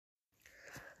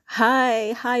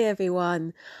Hi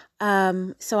everyone.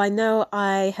 So I know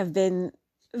I have been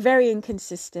very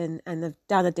inconsistent and have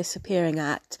done a disappearing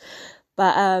act,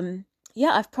 but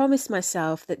yeah, I've promised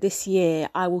myself that this year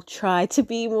I will try to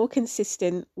be more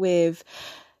consistent with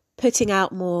putting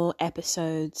out more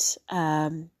episodes.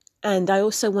 And I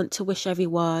also want to wish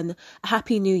everyone a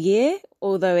happy new year,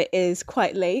 although it is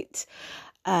quite late.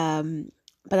 Um,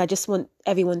 but I just want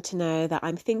everyone to know that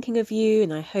I'm thinking of you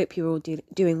and I hope you're all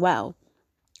doing well.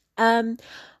 Um,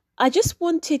 I just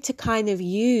wanted to kind of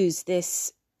use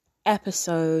this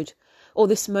episode or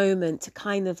this moment to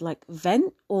kind of like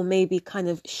vent or maybe kind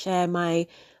of share my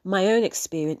own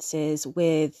experiences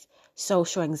with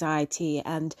social anxiety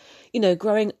and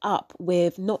growing up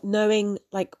with not knowing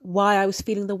like why I was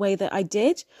feeling the way that I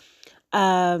did.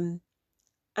 um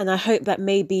and I hope that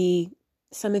maybe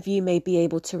some of you may be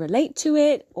able to relate to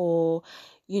it, or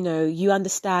you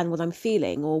understand what I'm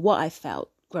feeling or what I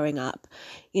felt growing up.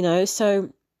 So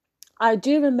I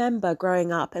do remember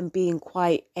growing up and being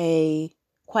quite a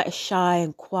shy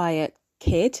and quiet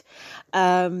kid.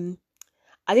 Um,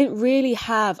 I didn't really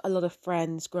have a lot of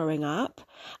friends growing up,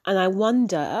 and I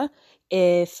wonder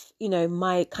if,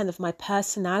 my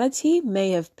personality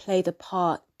may have played a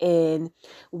part in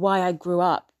why I grew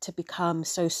up to become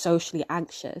so socially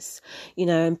anxious.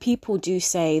 And people do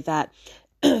say that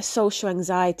social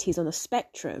anxiety is on a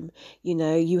spectrum.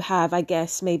 You have, I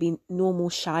guess, maybe normal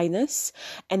shyness,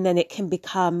 and then it can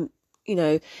become, you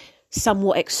know,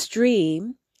 somewhat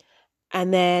extreme.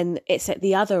 And then it's at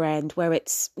the other end where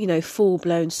it's, full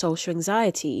blown social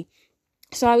anxiety.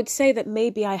 So I would say that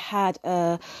maybe I had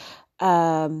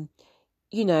um,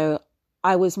 you know,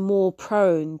 I was more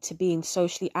prone to being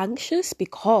socially anxious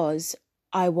because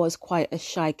I was quite a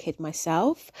shy kid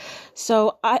myself.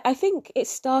 So I think it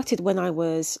started when I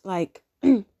was like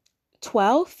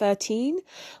 12, 13,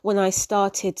 when I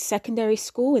started secondary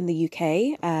school in the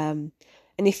UK. And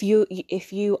if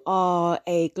you are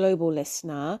a global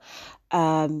listener,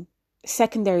 um,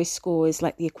 secondary school is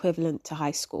like the equivalent to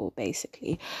high school,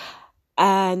 basically.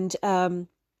 And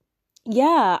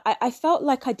yeah, I felt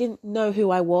like I didn't know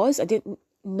who I was. I didn't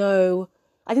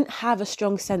have a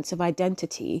strong sense of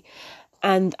identity.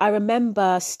 And I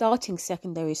remember starting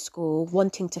secondary school,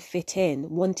 wanting to fit in,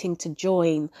 wanting to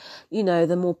join,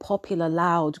 the more popular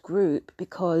loud group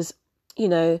because, you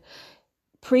know,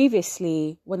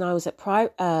 previously when I was at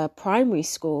primary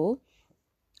school,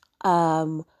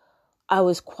 um, I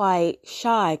was quite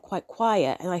shy, quite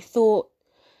quiet. And I thought,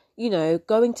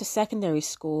 going to secondary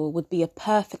school would be a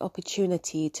perfect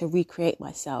opportunity to recreate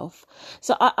myself.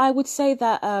 So I would say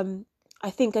that I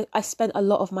think I spent a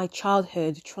lot of my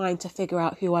childhood trying to figure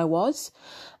out who I was.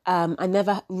 I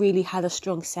never really had a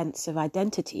strong sense of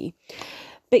identity.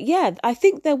 But yeah, I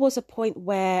think there was a point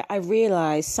where I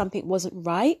realized something wasn't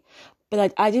right,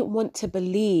 but I didn't want to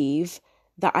believe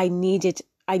that I needed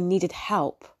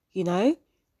help, I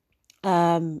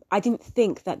didn't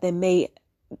think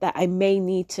that I may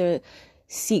need to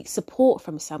seek support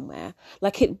from somewhere.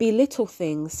 Like it'd be little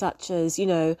things such as,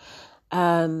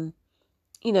 um,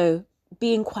 you know,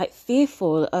 being quite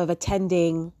fearful of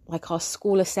attending like our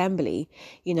school assembly,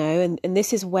 and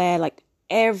this is where like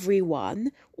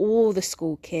everyone, all the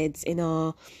school kids in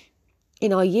our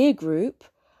year group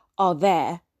are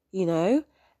there, you know,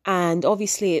 and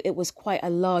obviously it was quite a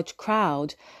large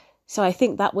crowd. So I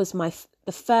think that was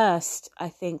the first, I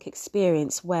think,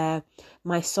 experience where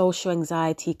my social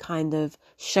anxiety kind of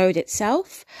showed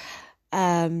itself.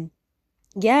 Um,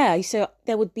 yeah, so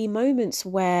there would be moments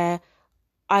where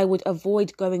I would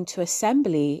avoid going to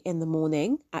assembly in the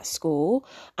morning at school,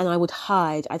 and I would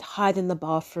hide. I'd hide in the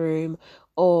bathroom,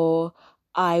 or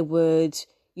I would,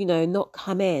 not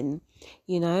come in,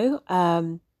 you know.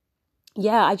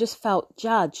 Yeah, I just felt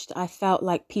judged. I felt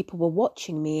like people were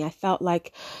watching me. I felt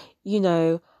like, you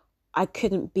know, I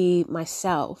couldn't be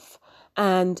myself.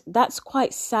 And that's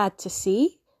quite sad to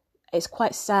see. It's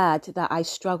quite sad that I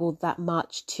struggled that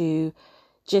much to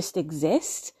just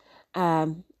exist.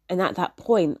 And at that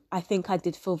point, I think I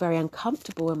did feel very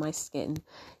uncomfortable in my skin,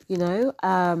 you know?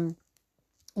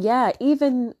 Yeah,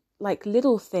 even like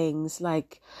little things,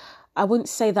 like I wouldn't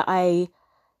say that I,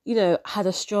 had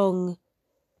a strong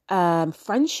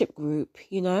friendship group,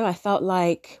 I felt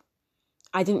like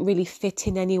I didn't really fit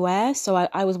in anywhere. So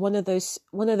I was one of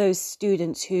those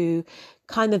students who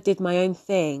kind of did my own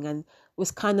thing and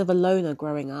was kind of a loner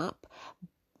growing up.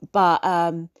 But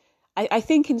I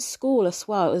think in school as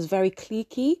well, it was very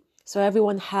cliquey. So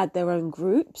everyone had their own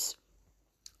groups.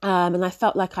 And I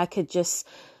felt like I could just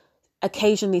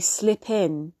occasionally slip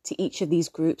in to each of these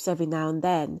groups every now and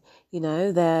then. You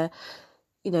know, there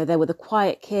were the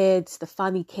quiet kids, the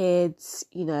funny kids,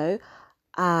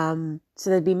 So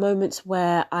there'd be moments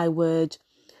where I would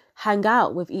hang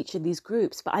out with each of these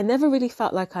groups, but I never really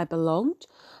felt like I belonged.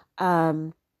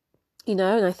 Um, and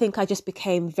I think I just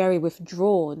became very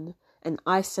withdrawn and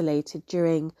isolated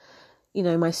during,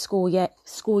 my school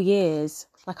years.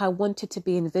 Like I wanted to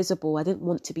be invisible. I didn't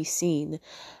want to be seen.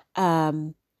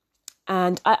 Um,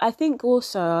 and I think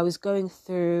also I was going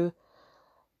through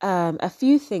a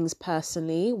few things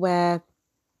personally where,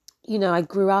 I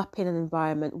grew up in an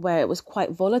environment where it was quite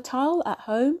volatile at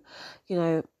home.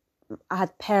 I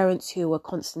had parents who were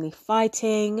constantly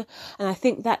fighting, and I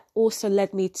think that also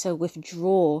led me to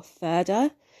withdraw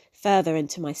further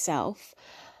into myself.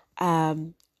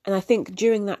 And I think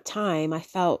during that time, I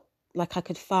felt like I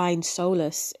could find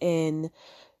solace in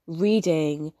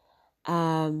reading,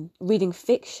 reading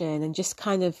fiction, and just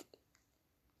kind of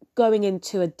going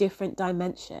into a different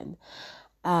dimension,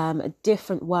 a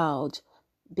different world,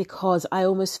 because I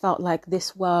almost felt like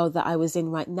this world that I was in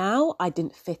right now, I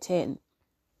didn't fit in,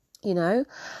 you know?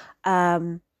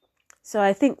 So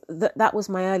I think that was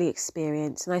my early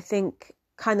experience. And I think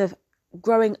kind of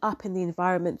growing up in the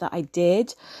environment that I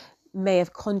did may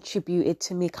have contributed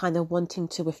to me kind of wanting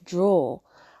to withdraw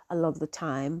a lot of the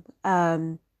time.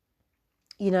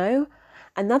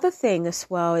 Another thing as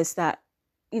well is that,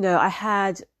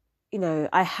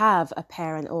 I have a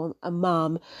parent or a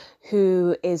mum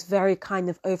who is very kind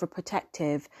of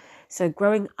overprotective. So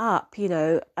growing up,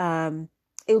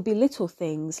 it would be little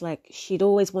things like she'd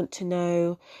always want to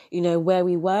know, where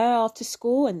we were after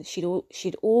school, and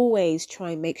she'd always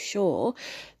try and make sure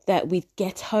that we'd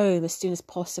get home as soon as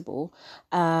possible.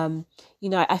 I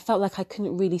felt like I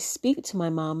couldn't really speak to my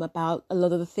mum about a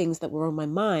lot of the things that were on my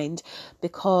mind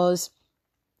because,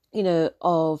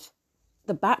 of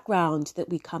the background that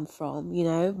we come from.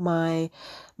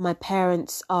 My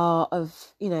parents are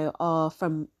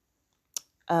from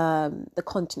the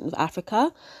continent of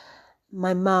Africa.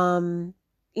 My mum,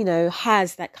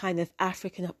 has that kind of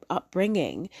African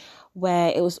upbringing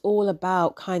where it was all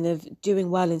about kind of doing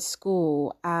well in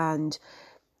school, and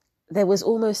there was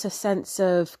almost a sense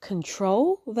of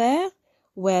control there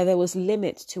where there was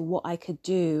limits to what I could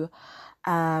do.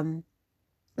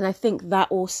 And I think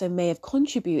that also may have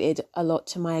contributed a lot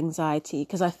to my anxiety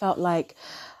because I felt like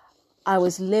I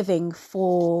was living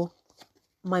for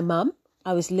my mum.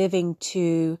 I was living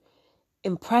to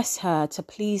impress her, to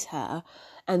please her,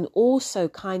 and also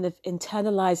kind of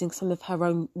internalizing some of her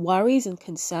own worries and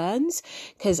concerns.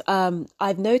 Because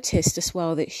I've noticed as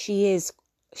well that she is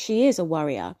a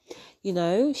worrier.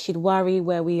 She'd worry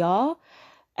where we are,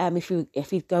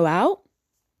 if we go out.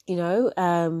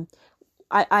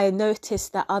 I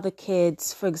noticed that other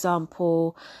kids, for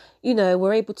example,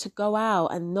 were able to go out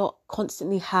and not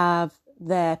constantly have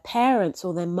their parents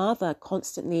or their mother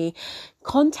constantly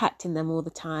contacting them all the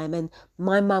time. And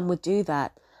my mum would do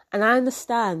that. And I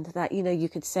understand that, you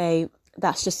could say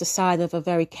that's just a sign of a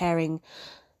very caring,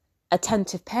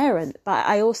 attentive parent. But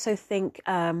I also think,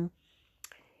 energy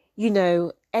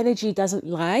doesn't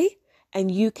lie. And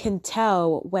you can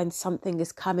tell when something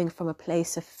is coming from a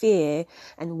place of fear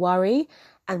and worry,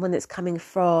 and when it's coming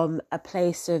from a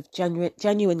place of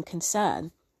genuine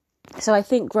concern. So I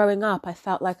think growing up, I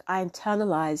felt like I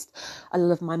internalized a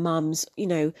lot of my mum's,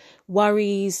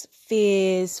 worries,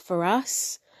 fears for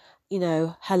us,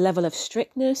 her level of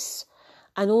strictness,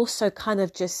 and also kind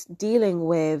of just dealing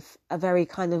with a very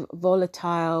kind of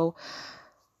volatile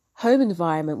home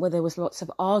environment where there was lots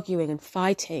of arguing and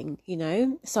fighting,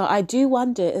 So I do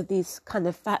wonder if these kind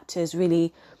of factors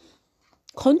really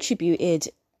contributed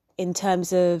in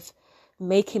terms of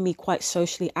making me quite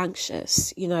socially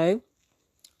anxious,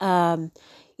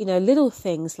 little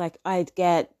things like I'd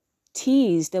get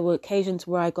teased. There were occasions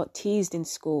where I got teased in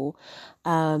school.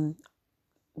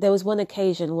 There was one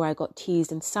occasion where I got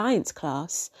teased in science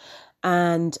class,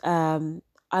 and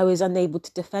I was unable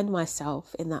to defend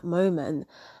myself in that moment.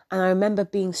 And I remember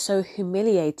being so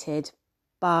humiliated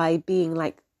by being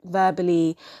like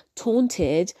verbally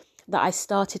taunted that I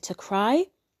started to cry.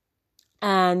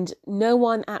 And no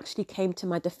one actually came to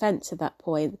my defense at that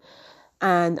point.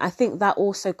 And I think that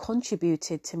also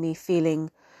contributed to me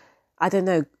feeling, I don't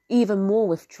know, even more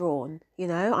withdrawn.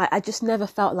 I just never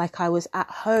felt like I was at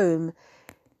home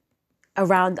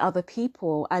around other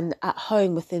people and at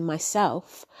home within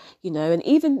myself, and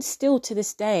even still to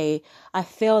this day, I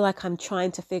feel like I'm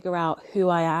trying to figure out who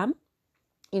I am,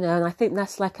 and I think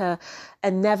that's like a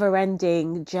never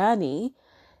ending journey,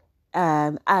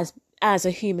 as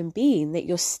a human being, that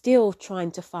you're still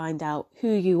trying to find out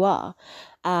who you are.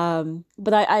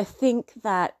 But I think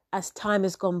that as time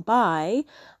has gone by,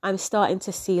 I'm starting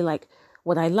to see like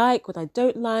what I like, what I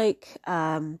don't like,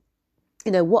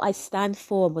 what I stand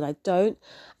for and what I don't.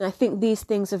 And I think these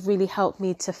things have really helped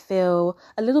me to feel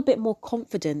a little bit more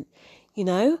confident, you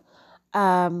know.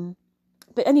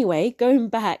 But anyway, going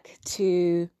back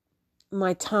to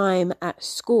my time at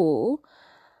school,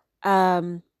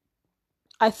 um,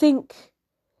 I think,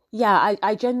 yeah,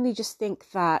 I generally just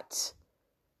think that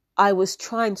I was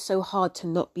trying so hard to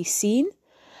not be seen.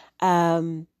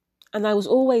 Um, and I was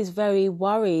always very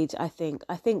worried, I think.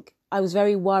 I think I was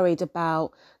very worried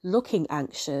about looking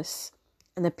anxious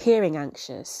and appearing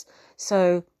anxious.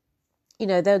 So,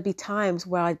 there would be times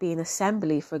where I'd be in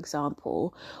assembly, for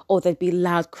example, or there'd be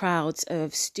loud crowds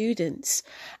of students,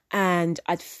 and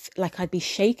I'd be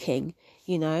shaking,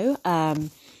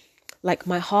 like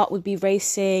my heart would be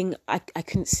racing. I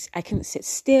couldn't sit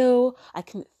still. I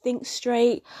couldn't think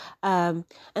straight. And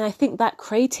I think that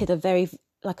created a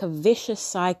vicious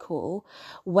cycle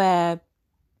where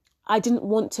I didn't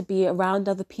want to be around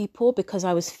other people because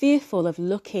I was fearful of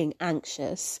looking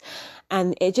anxious.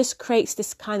 And it just creates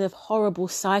this kind of horrible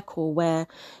cycle where,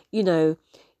 you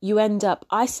end up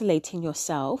isolating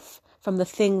yourself from the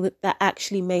thing that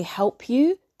actually may help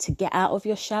you to get out of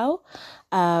your shell.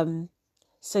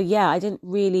 So yeah, I didn't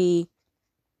really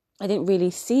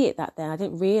see it that then. I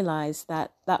didn't realize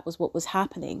that that was what was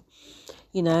happening,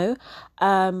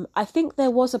 I think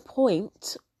there was a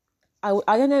point.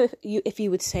 I don't know if you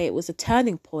would say it was a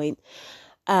turning point,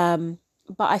 but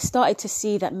I started to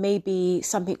see that maybe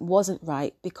something wasn't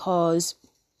right because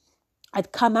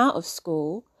I'd come out of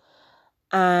school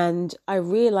and I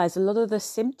realized a lot of the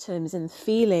symptoms and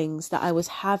feelings that I was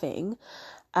having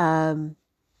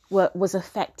was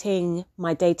affecting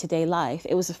my day-to-day life.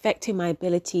 It was affecting my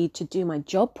ability to do my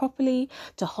job properly,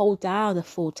 to hold down a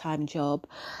full-time job.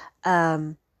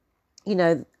 For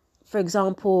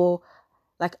example,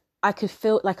 like I could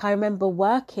feel like I remember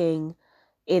working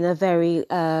in a very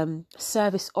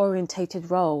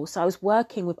service-orientated role. So I was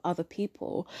working with other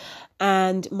people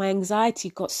and my anxiety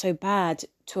got so bad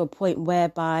to a point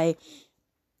whereby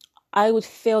I would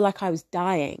feel like I was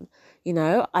dying.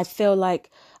 I'd feel like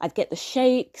I'd get the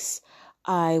shakes.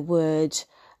 I would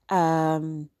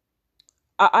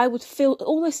feel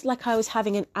almost like I was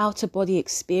having an outer body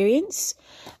experience.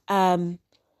 And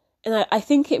I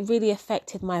think it really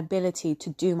affected my ability to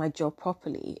do my job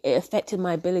properly. It affected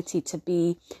my ability to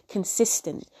be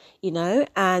consistent,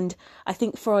 and I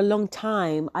think for a long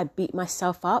time I beat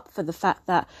myself up for the fact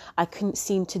that I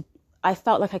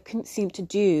felt like I couldn't seem to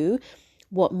do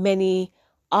what many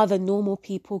other normal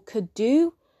people could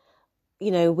do,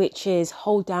 which is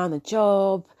hold down a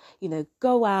job,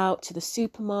 go out to the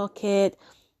supermarket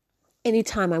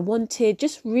anytime I wanted,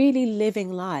 just really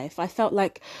living life. I felt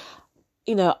like,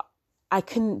 I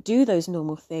couldn't do those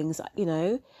normal things,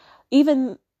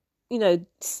 even, the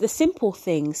simple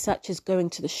things such as going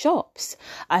to the shops.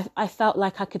 I felt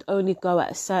like I could only go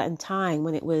at a certain time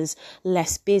when it was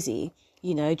less busy,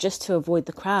 just to avoid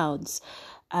the crowds.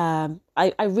 I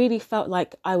really felt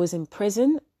like I was in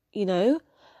prison,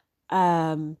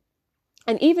 and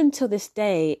even till this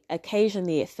day,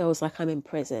 occasionally it feels like I'm in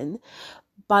prison,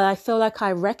 but I feel like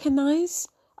I recognize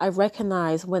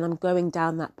when I'm going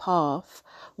down that path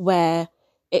where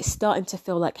it's starting to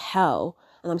feel like hell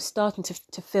and I'm starting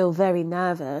to feel very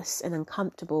nervous and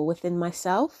uncomfortable within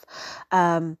myself.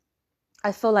 I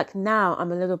feel like now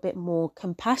I'm a little bit more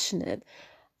compassionate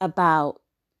about,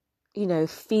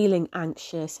 feeling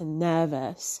anxious and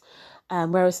nervous.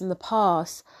 Whereas in the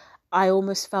past, I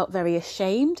almost felt very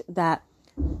ashamed that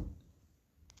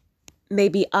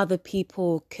maybe other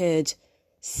people could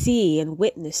see and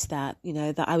witness that,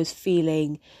 that I was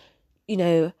feeling,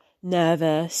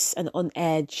 nervous and on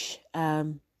edge.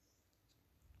 And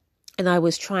I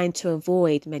was trying to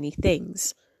avoid many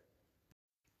things.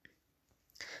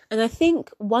 And I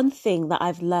think one thing that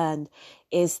I've learned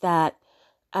is that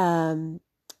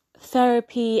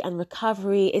therapy and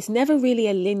recovery is never really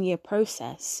a linear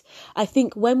process. I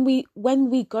think when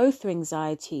we go through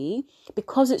anxiety,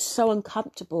 because it's so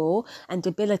uncomfortable and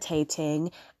debilitating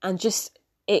and just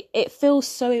it feels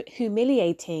so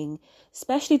humiliating,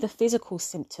 especially the physical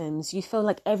symptoms. You feel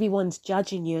like everyone's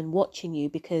judging you and watching you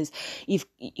because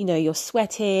you're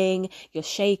sweating, you're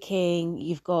shaking,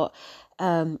 you've got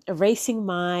a racing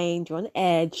mind, you're on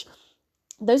edge.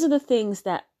 Those are the things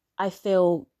that I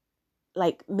feel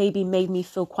like maybe made me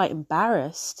feel quite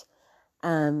embarrassed,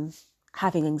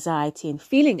 having anxiety and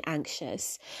feeling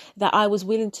anxious, that I was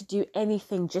willing to do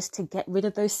anything just to get rid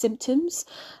of those symptoms.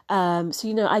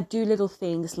 So, I do little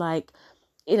things like,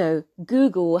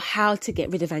 Google how to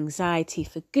get rid of anxiety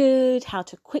for good, how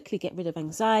to quickly get rid of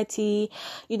anxiety.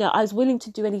 I was willing to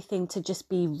do anything to just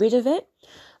be rid of it.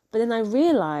 But then I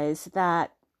realized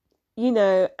that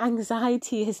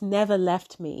anxiety has never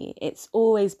left me. It's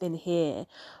always been here.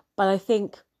 But I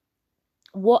think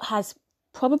what has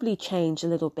probably changed a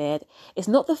little bit is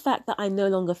not the fact that I no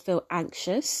longer feel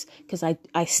anxious, because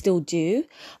I still do,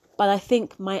 but I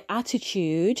think my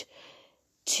attitude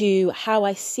to how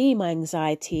I see my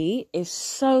anxiety is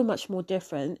so much more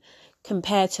different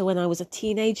compared to when I was a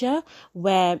teenager,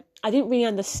 where I didn't really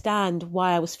understand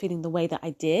why I was feeling the way that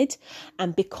I did.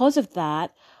 And because of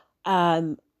that,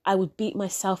 I would beat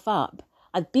myself up.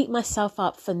 I'd beat myself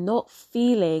up for not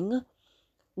feeling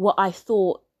what I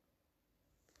thought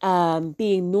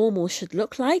being normal should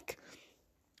look like,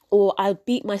 or I'd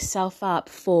beat myself up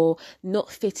for not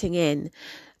fitting in,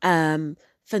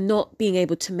 for not being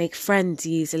able to make friends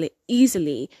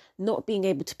easily, not being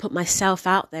able to put myself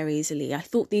out there easily. I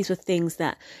thought these were things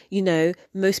that,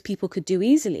 most people could do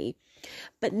easily.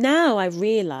 But now I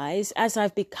realize, as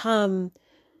I've become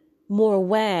more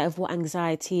aware of what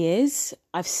anxiety is,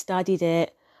 I've studied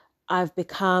it, I've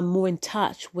become more in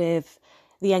touch with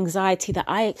the anxiety that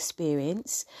I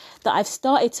experience, that I've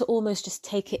started to almost just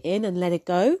take it in and let it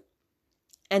go,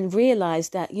 and realize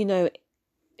that,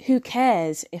 who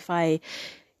cares if I,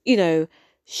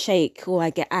 shake or I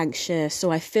get anxious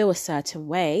or I feel a certain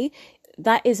way.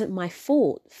 That isn't my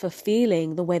fault for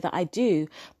feeling the way that I do,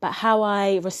 but how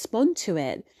I respond to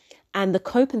it and the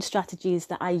coping strategies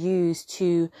that I use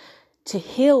to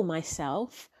heal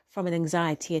myself from an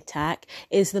anxiety attack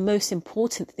is the most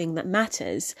important thing that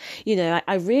matters.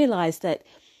 I realized that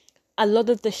a lot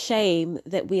of the shame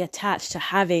that we attach to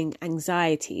having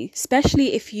anxiety,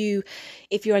 especially if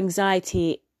your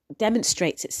anxiety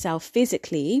demonstrates itself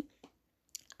physically,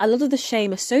 a lot of the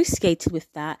shame associated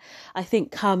with that, I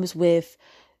think, comes with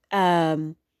how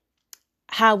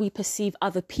we perceive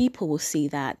other people will see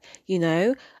that.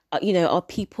 Are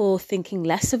people thinking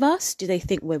less of us? Do they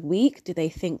think we're weak? Do they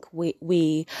think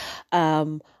we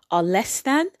are less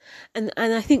than? And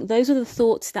I think those are the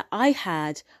thoughts that I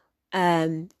had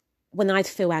when I'd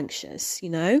feel anxious,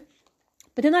 But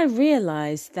then I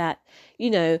realized that,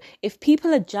 if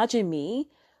people are judging me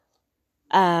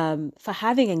for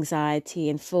having anxiety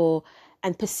and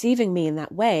perceiving me in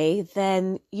that way,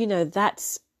 then,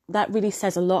 that really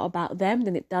says a lot about them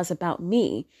than it does about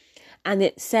me. And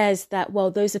it says that, well,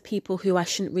 those are people who I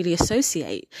shouldn't really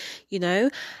associate,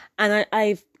 And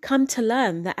I've come to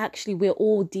learn that actually we're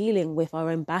all dealing with our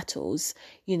own battles,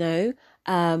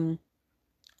 And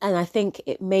I think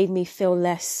it made me feel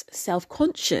less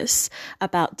self-conscious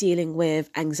about dealing with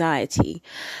anxiety.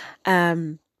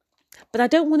 But I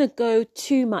don't want to go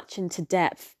too much into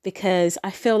depth, because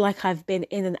I feel like I've been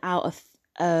in and out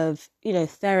of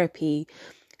therapy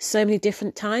so many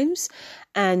different times,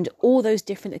 and all those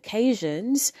different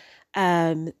occasions,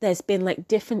 there's been like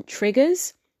different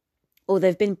triggers, or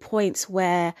there've been points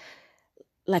where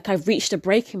like I've reached a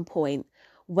breaking point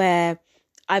where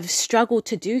I've struggled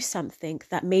to do something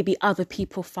that maybe other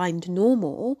people find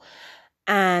normal,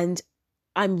 and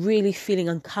I'm really feeling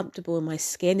uncomfortable in my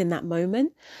skin in that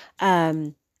moment.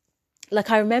 Like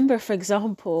I remember, for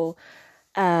example,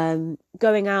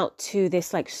 going out to this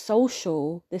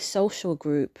social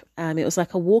group. It was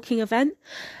like a walking event,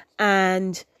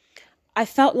 and I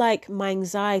felt like my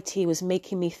anxiety was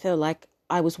making me feel like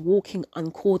I was walking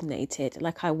uncoordinated,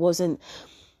 like I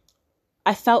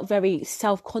felt very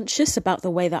self-conscious about the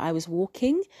way that I was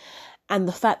walking, and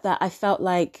the fact that I felt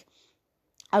like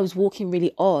I was walking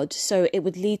really odd. So it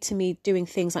would lead to me doing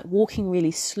things like walking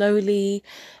really slowly.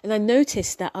 And I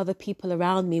noticed that other people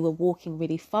around me were walking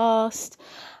really fast.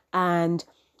 And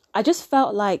I just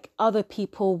felt like other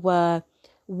people were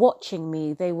watching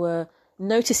me. They were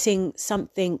noticing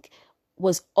something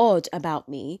was odd about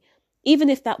me, even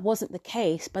if that wasn't the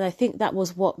case. But I think that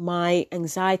was what my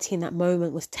anxiety in that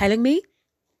moment was telling me.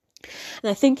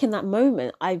 And I think in that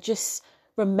moment, I just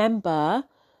remember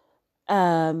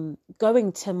going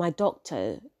to my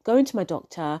doctor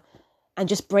and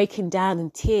just breaking down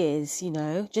in tears,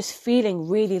 just feeling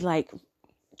really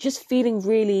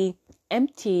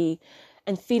empty,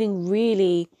 and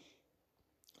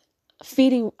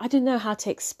I don't know how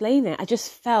to explain it. I just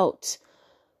felt,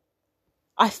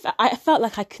 I felt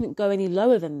like I couldn't go any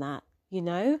lower than that,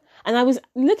 and I was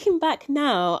looking back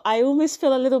now, I almost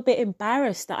feel a little bit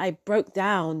embarrassed that I broke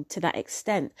down to that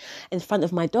extent in front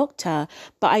of my doctor.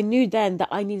 But I knew then that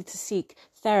I needed to seek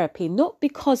therapy, not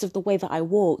because of the way that I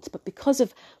walked, but because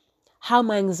of how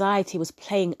my anxiety was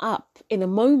playing up in a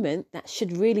moment that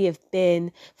should really have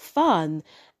been fun,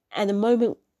 and a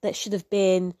moment that should have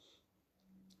been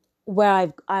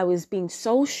where I was being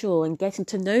social and getting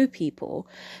to know people.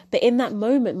 But in that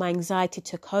moment, my anxiety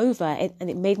took over, and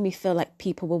it made me feel like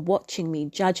people were watching me,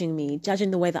 judging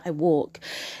the way that I walk.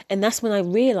 And that's when I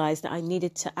realized that I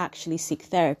needed to actually seek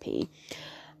therapy.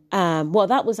 Well,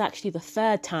 that was actually the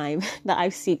third time that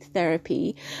I've sought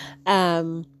therapy.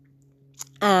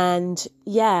 And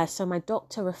yeah, so my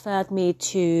doctor referred me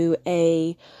to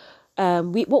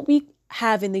what we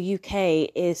have in the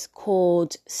UK is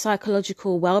called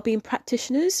psychological wellbeing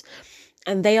practitioners,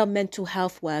 and they are mental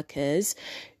health workers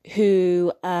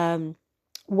who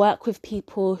work with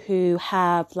people who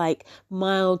have like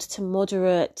mild to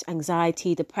moderate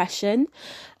anxiety, depression,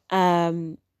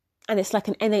 and it's like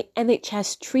an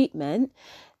NHS treatment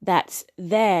that's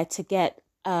there to get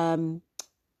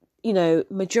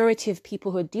majority of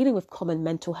people who are dealing with common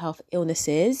mental health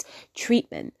illnesses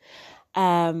treatment.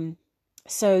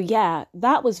 So yeah,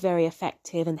 that was very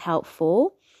effective and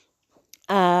helpful.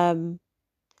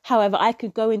 However, I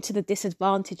could go into the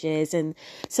disadvantages and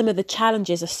some of the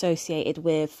challenges associated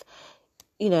with,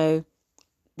 the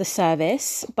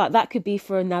service, but that could be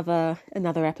for another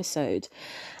episode.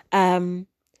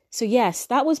 So yes,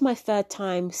 that was my third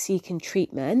time seeking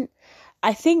treatment.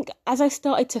 I think as I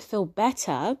started to feel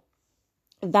better,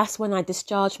 that's when I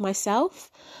discharged myself.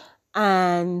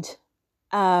 And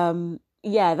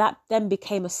that then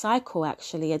became a cycle,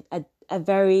 actually, a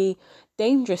very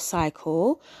dangerous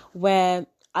cycle where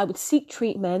I would seek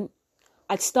treatment,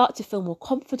 I'd start to feel more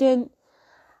confident,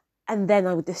 and then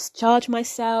I would discharge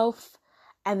myself.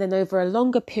 And then over a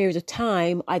longer period of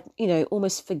time, I'd,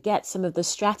 almost forget some of the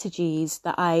strategies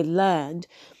that I learned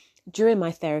during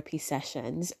my therapy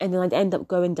sessions. And then I'd end up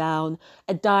going down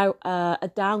a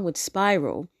downward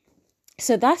spiral.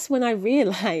 So that's when I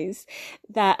realized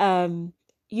that,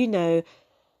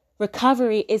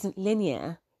 recovery isn't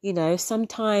linear.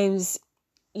 Sometimes,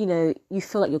 you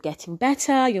feel like you're getting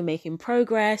better, you're making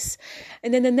progress.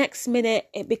 And then the next minute,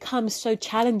 it becomes so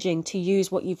challenging to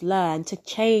use what you've learned to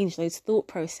change those thought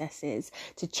processes,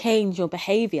 to change your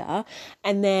behavior.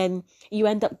 And then you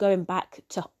end up going back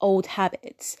to old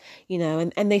habits,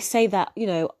 and they say that,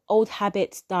 old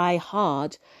habits die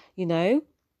hard,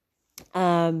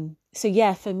 So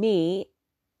yeah, for me,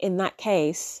 in that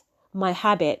case, my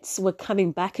habits were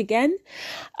coming back again.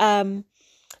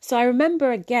 So I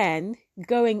remember again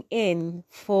going in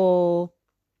for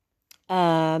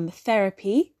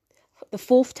therapy the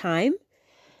fourth time,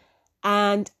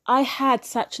 and I had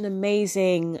such an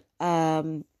amazing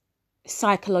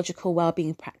psychological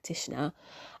wellbeing practitioner.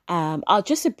 I'll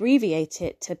just abbreviate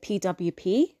it to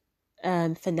PWP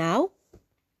for now.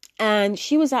 And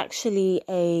she was actually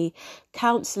a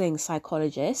counselling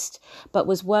psychologist, but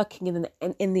was working in the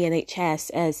NHS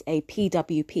as a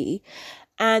PWP.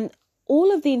 And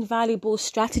all of the invaluable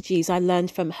strategies I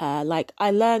learned from her, like I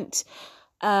learned,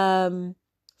 for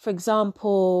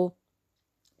example,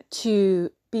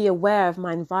 to be aware of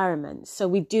my environment. So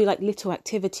we do like little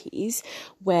activities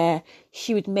where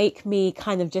she would make me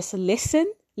kind of just listen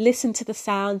to the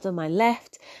sounds on my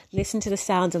left, listen to the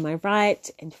sounds on my right,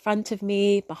 in front of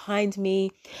me, behind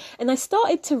me. And I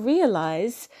started to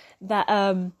realize that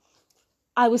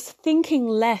I was thinking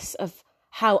less of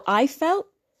how I felt,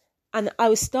 and I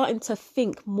was starting to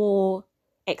think more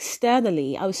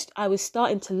externally. I was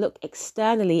starting to look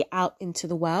externally out into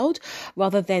the world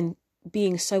rather than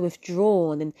being so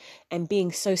withdrawn and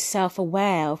being so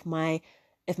self-aware of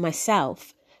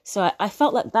myself. So I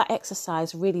felt like that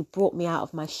exercise really brought me out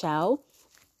of my shell.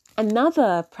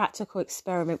 Another practical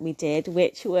experiment we did,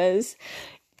 which was,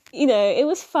 it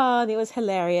was fun, it was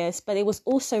hilarious, but it was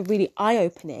also really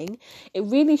eye-opening. It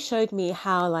really showed me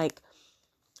how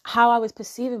I was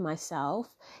perceiving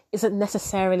myself isn't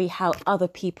necessarily how other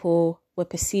people were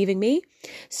perceiving me.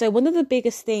 So one of the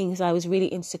biggest things I was really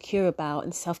insecure about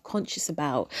and self-conscious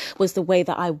about was the way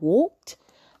that I walked.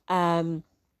 And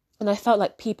I felt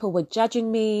like people were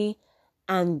judging me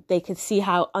and they could see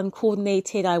how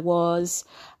uncoordinated I was.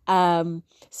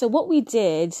 So what we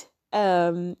did,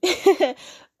 the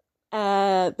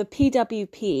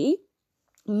PWP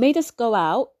made us go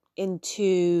out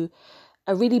into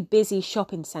a really busy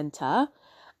shopping centre.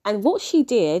 And what she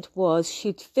did was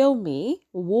she'd film me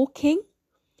walking.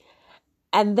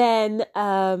 And then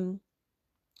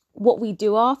what we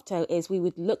do after is we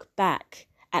would look back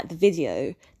at the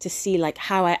video to see like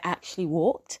how I actually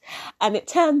walked. And it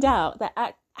turned out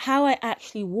that how I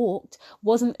actually walked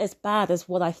wasn't as bad as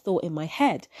what I thought in my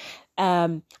head.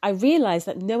 I realized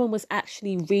that no one was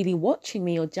actually really watching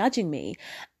me or judging me.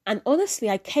 And honestly,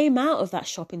 I came out of that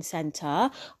shopping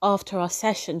centre after our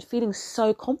session feeling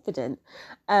so confident.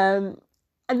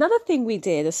 Another thing we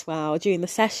did as well during the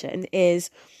session is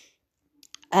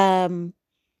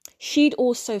She'd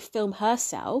also filmed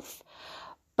herself,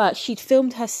 but she'd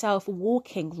filmed herself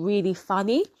walking really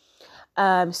funny.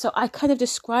 So I kind of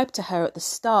described to her at the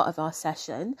start of our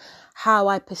session how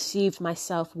I perceived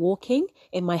myself walking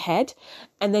in my head.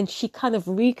 And then she kind of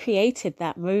recreated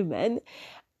that moment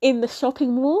in the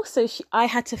shopping mall. So I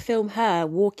had to film her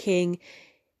walking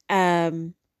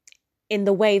in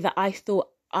the way that I thought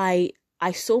I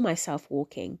saw myself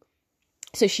walking.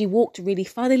 So she walked really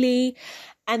funnily.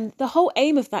 And the whole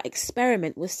aim of that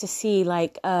experiment was to see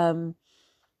like, are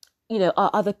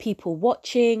other people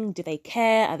watching? Do they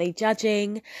care? Are they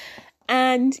judging?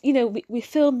 And, we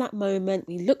filmed that moment.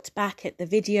 We looked back at the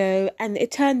video and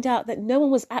it turned out that no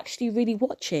one was actually really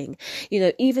watching,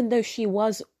 even though she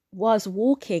was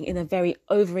walking in a very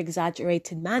over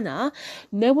exaggerated manner.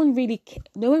 No one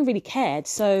really cared.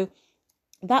 So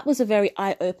that was a very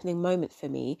eye-opening moment for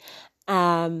me.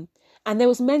 And there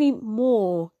was many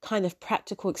more kind of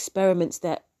practical experiments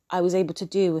that I was able to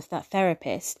do with that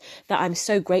therapist that I'm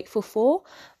so grateful for.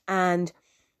 And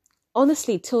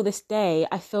honestly, till this day,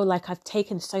 I feel like I've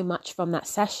taken so much from that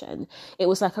session. It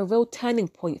was like a real turning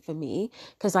point for me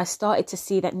because I started to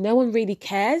see that no one really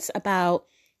cares about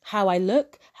how I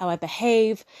look, how I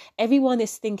behave. Everyone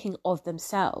is thinking of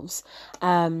themselves.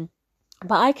 But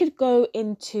I could go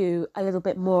into a little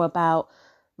bit more about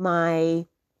my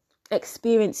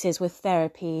experiences with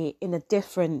therapy in a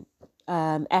different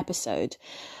episode.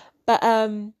 But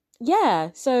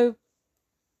so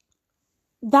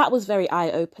that was very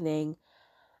eye-opening.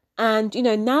 And,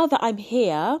 now that I'm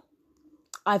here,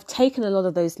 I've taken a lot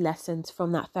of those lessons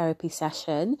from that therapy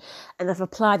session and I've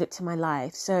applied it to my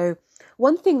life. So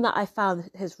one thing that I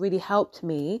found has really helped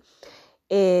me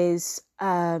is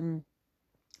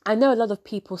I know a lot of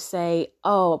people say,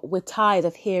 oh, we're tired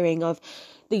of hearing of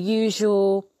the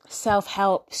usual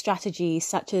self-help strategies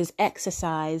such as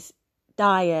exercise,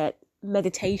 diet,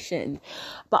 meditation.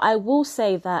 But I will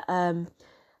say that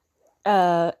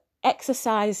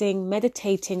exercising,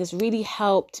 meditating has really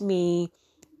helped me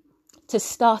to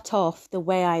start off the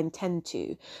way I intend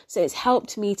to. So it's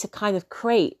helped me to kind of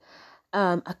create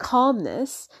a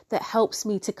calmness that helps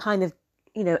me to kind of,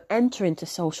 enter into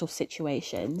social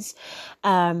situations.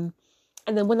 And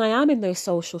then when I am in those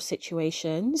social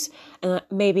situations and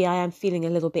maybe I am feeling a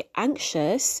little bit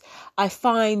anxious, I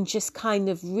find just kind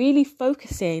of really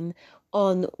focusing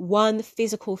on one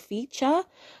physical feature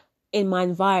in my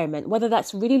environment, whether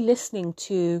that's really listening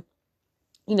to,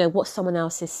 what someone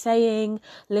else is saying,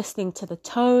 listening to the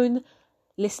tone,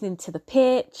 listening to the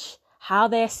pitch, how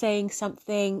they're saying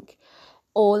something,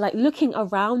 or like looking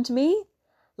around me.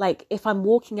 Like if I'm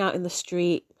walking out in the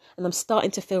street and I'm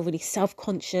starting to feel really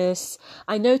self-conscious,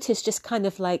 I notice just kind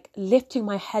of like lifting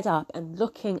my head up and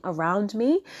looking around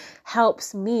me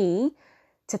helps me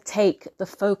to take the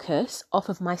focus off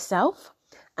of myself.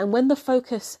 And when the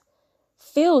focus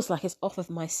feels like it's off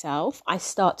of myself, I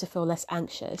start to feel less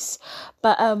anxious.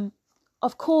 But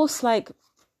of course, like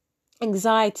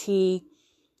anxiety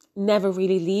never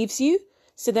really leaves you.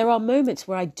 So there are moments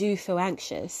where I do feel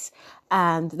anxious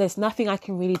and there's nothing I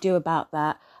can really do about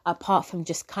that apart from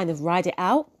just kind of ride it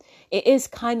out. It is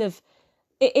kind of,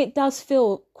 it does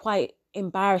feel quite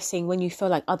embarrassing when you feel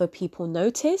like other people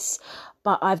notice,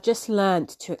 but I've just learned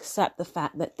to accept the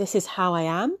fact that this is how I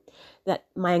am, that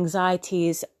my anxiety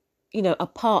is, a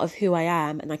part of who I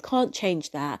am and I can't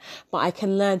change that, but I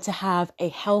can learn to have a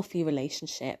healthy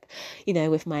relationship,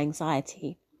 with my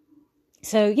anxiety.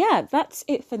 So yeah, that's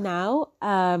it for now.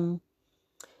 I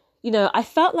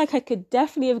felt like I could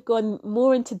definitely have gone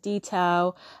more into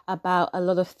detail about a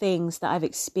lot of things that I've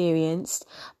experienced,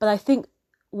 but I think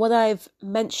what I've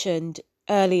mentioned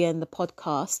earlier in the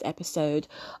podcast episode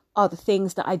are the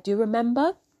things that I do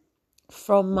remember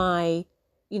from my,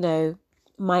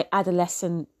 my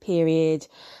adolescent period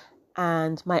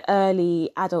and my early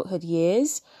adulthood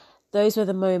years. Those were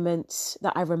the moments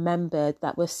that I remembered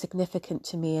that were significant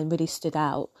to me and really stood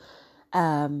out.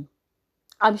 I'm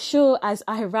sure as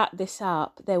I wrap this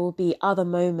up, there will be other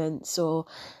moments or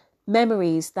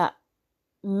memories that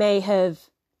may have,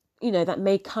 that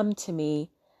may come to me.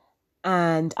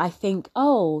 And I think,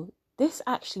 oh, this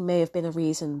actually may have been a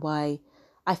reason why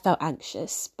I felt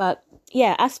anxious. But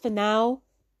yeah, as for now,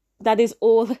 that is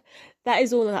all that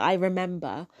I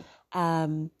remember.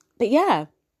 But yeah,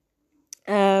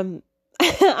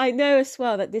 I know as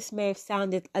well that this may have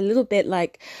sounded a little bit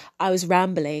like I was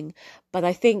rambling, but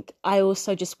I think I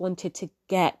also just wanted to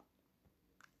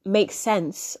make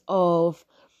sense of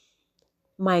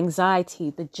my anxiety,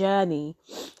 the journey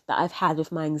that I've had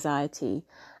with my anxiety.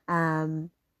 And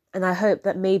I hope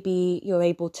that maybe you're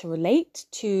able to relate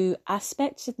to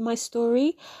aspects of my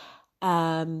story.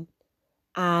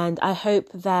 And I hope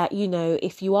that,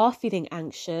 if you are feeling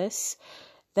anxious,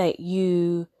 that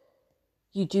you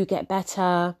do get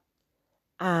better.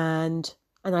 And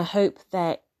I hope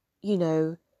that,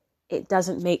 it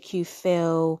doesn't make you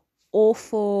feel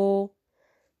awful.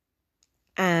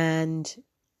 And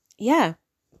yeah,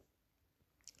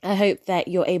 I hope that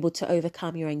you're able to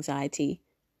overcome your anxiety.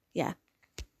 Yeah.